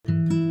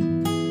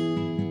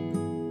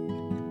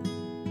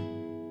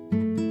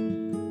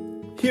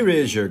Here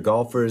is your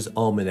Golfer's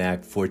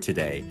Almanac for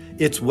today.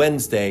 It's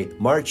Wednesday,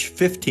 March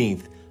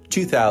 15th,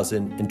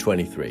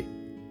 2023.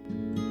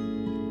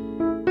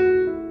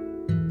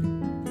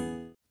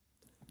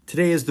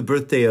 Today is the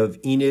birthday of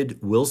Enid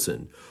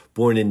Wilson,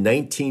 born in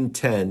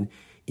 1910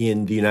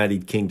 in the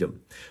United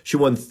Kingdom. She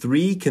won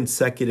 3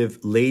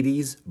 consecutive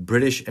Ladies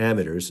British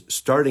Amateurs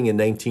starting in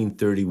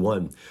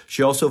 1931.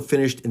 She also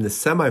finished in the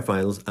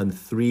semifinals on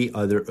 3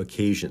 other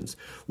occasions.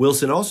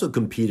 Wilson also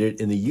competed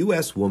in the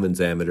U.S.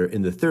 Women's Amateur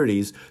in the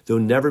 30s, though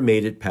never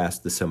made it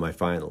past the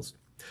semifinals.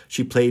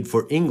 She played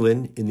for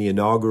England in the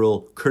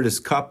inaugural Curtis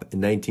Cup in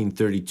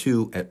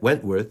 1932 at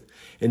Wentworth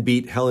and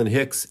beat Helen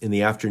Hicks in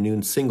the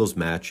afternoon singles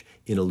match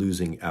in a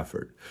losing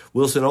effort.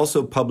 Wilson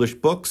also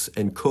published books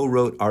and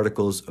co-wrote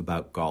articles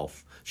about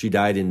golf. She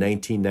died in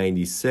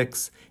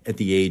 1996 at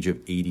the age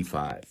of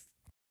 85.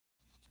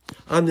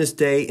 On this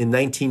day in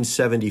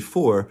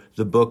 1974,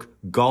 the book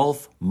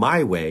Golf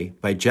My Way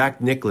by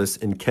Jack Nicklaus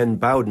and Ken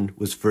Bowden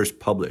was first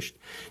published.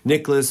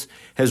 Nicklaus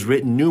has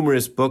written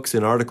numerous books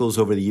and articles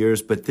over the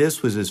years, but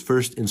this was his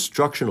first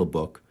instructional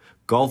book.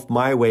 Golf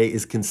My Way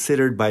is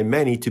considered by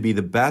many to be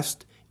the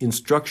best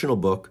instructional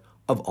book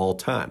of all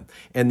time,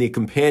 and the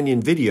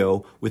companion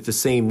video with the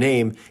same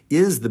name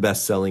is the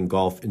best-selling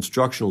golf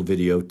instructional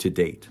video to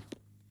date.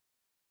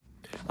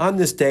 On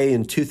this day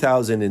in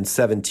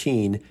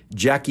 2017,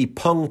 Jackie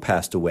Pung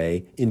passed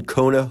away in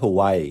Kona,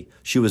 Hawaii.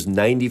 She was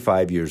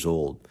 95 years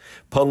old.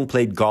 Pung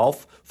played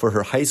golf for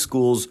her high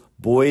school's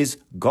boys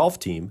golf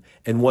team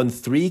and won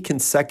 3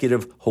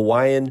 consecutive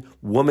Hawaiian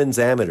women's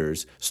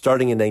amateurs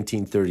starting in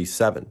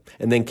 1937,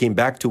 and then came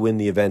back to win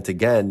the event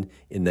again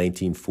in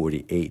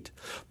 1948.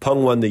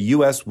 Pung won the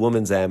U.S.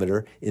 Women's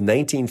Amateur in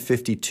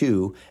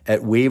 1952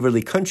 at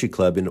Waverly Country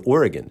Club in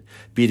Oregon,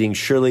 beating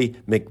Shirley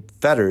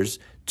McFetters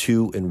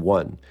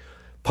 2-1.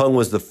 Pung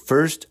was the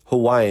first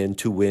Hawaiian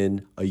to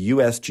win a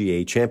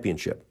USGA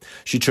championship.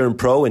 She turned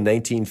pro in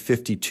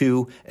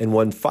 1952 and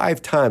won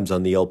 5 times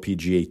on the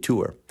LPGA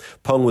Tour.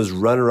 Pung was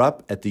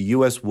runner-up at the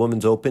U.S.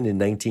 Women's Open in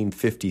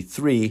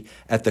 1953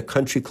 at the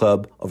Country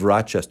Club of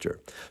Rochester.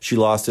 She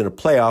lost in a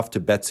playoff to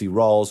Betsy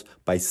Rawls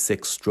by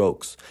 6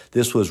 strokes.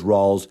 This was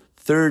Rawls'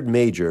 3rd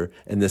major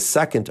and the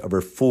 2nd of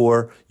her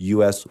 4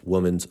 U.S.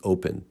 Women's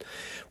Open.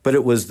 But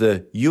it was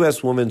the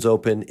U.S. Women's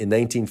Open in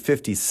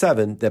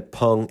 1957 that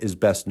Pung is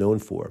best known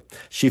for.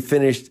 She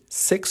finished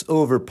 6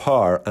 over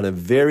par on a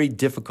very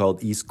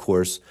difficult East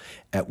course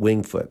at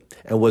Winged Foot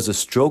and was a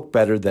stroke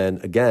better than,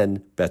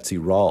 again, Betsy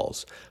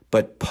Rawls.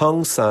 But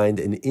Pung signed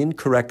an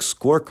incorrect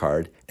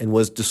scorecard and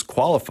was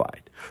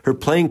disqualified. Her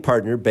playing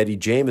partner, Betty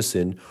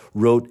Jamieson,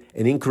 wrote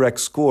an incorrect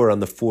score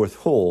on the 4th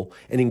hole,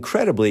 and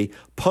incredibly,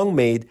 Pung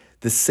made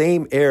the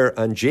same error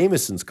on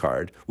Jamieson's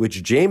card,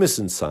 which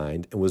Jamieson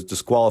signed and was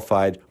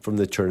disqualified from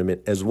the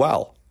tournament as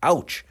well.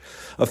 Ouch!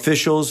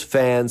 Officials,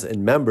 fans,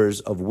 and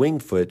members of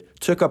Winged Foot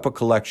took up a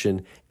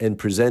collection and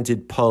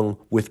presented Pung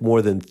with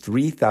more than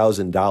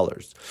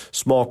 $3,000.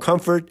 Small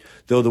comfort,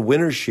 though the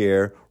winner's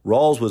share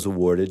Rawls was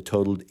awarded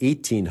totaled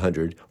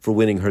 $1,800 for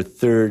winning her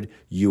 3rd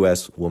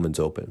U.S. Women's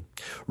Open.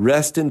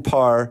 Rest in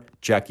par,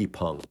 Jackie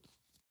Pung.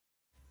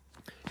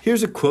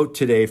 Here's a quote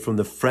today from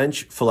the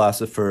French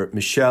philosopher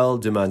Michel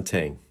de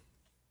Montaigne.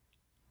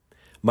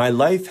 "My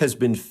life has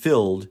been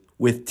filled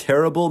with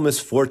terrible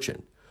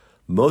misfortune,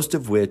 most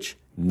of which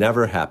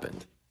never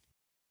happened."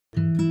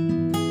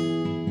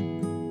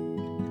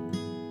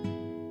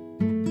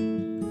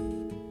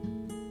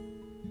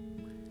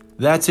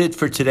 That's it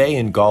for today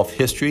in golf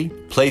history.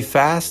 Play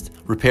fast,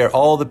 repair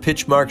all the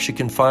pitch marks you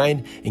can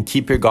find, and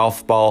keep your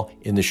golf ball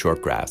in the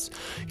short grass.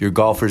 Your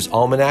Golfer's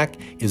Almanac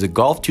is a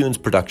Golf Tunes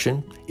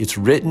production. It's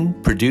written,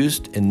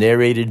 produced, and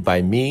narrated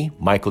by me,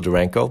 Michael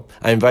Duranko.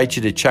 I invite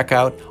you to check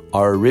out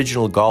our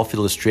original golf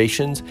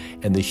illustrations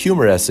and the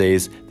humor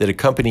essays that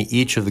accompany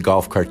each of the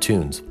golf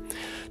cartoons.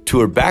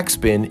 Tour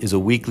Backspin is a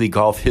weekly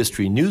golf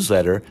history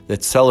newsletter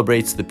that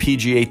celebrates the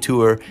PGA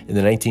Tour in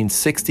the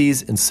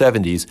 1960s and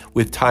 70s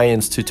with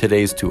tie-ins to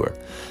today's tour.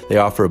 They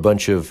offer a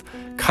bunch of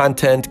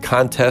content,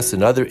 contests,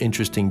 and other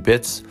interesting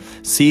bits.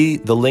 See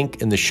the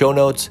link in the show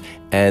notes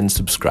and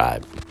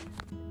subscribe.